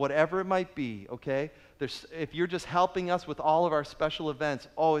 whatever it might be, okay? If you're just helping us with all of our special events,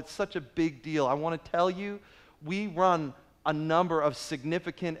 it's such a big deal. I want to tell you, we run a number of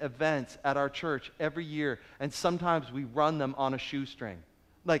significant events at our church every year, and sometimes we run them on a shoestring.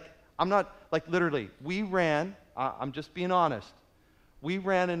 Literally, we ran, I'm just being honest, we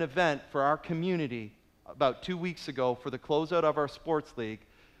ran an event for our community about 2 weeks ago for the closeout of our sports league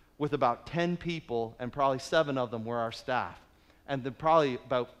with about 10 people, and probably 7 of them were our staff. And then probably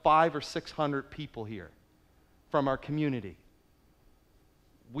about 500 or 600 people here from our community.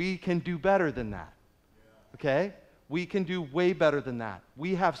 We can do better than that, okay? We can do way better than that.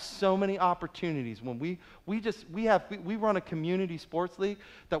 We have so many opportunities when we run a community sports league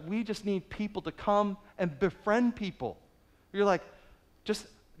that we just need people to come and befriend people. You're like,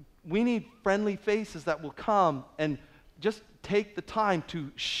 we need friendly faces that will come and just take the time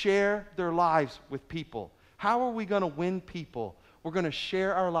to share their lives with people. How are we going to win people? We're going to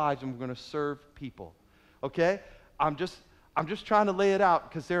share our lives and we're going to serve people. Okay? I'm just trying to lay it out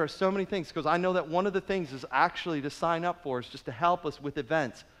because there are so many things. Because I know that one of the things is actually to sign up for is just to help us with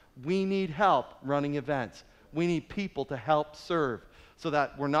events. We need help running events. We need people to help serve so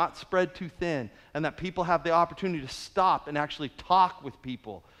that we're not spread too thin and that people have the opportunity to stop and actually talk with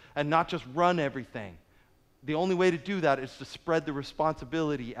people and not just run everything. The only way to do that is to spread the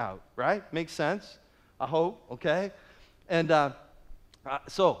responsibility out, right? Makes sense? I hope, okay? And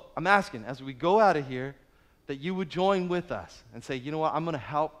so I'm asking, as we go out of here, that you would join with us and say, you know what, I'm going to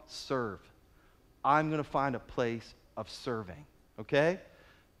help serve. I'm going to find a place of serving, okay?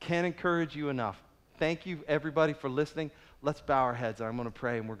 Can't encourage you enough. Thank you, everybody, for listening. Let's bow our heads, and I'm going to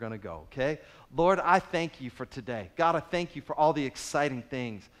pray, and we're going to go, okay? Lord, I thank you for today. God, I thank you for all the exciting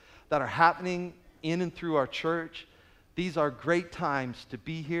things that are happening in and through our church. These are great times to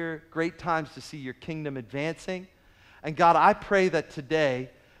be here, great times to see your kingdom advancing. And God, I pray that today,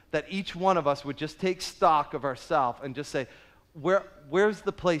 that each one of us would just take stock of ourselves and just say, where's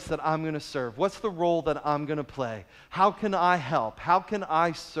the place that I'm going to serve? What's the role that I'm going to play? How can I help? How can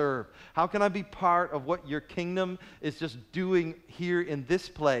I serve? How can I be part of what your kingdom is just doing here in this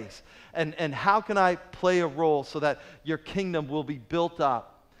place? And how can I play a role so that your kingdom will be built up?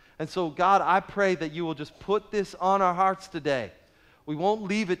 And so, God, I pray that you will just put this on our hearts today. We won't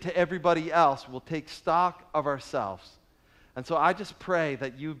leave it to everybody else. We'll take stock of ourselves. And so I just pray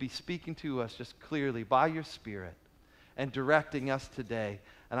that you would be speaking to us just clearly by your Spirit and directing us today.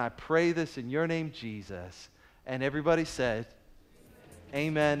 And I pray this in your name, Jesus. And everybody said,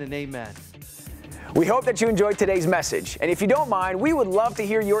 amen and amen. We hope that you enjoyed today's message. And if you don't mind, we would love to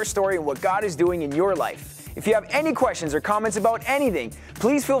hear your story and what God is doing in your life. If you have any questions or comments about anything,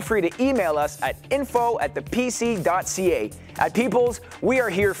 please feel free to email us at info@thepc.ca. At Peoples, we are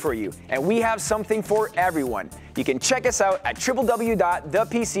here for you, and we have something for everyone. You can check us out at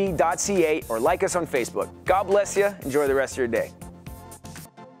www.thepc.ca or like us on Facebook. God bless you. Enjoy the rest of your day.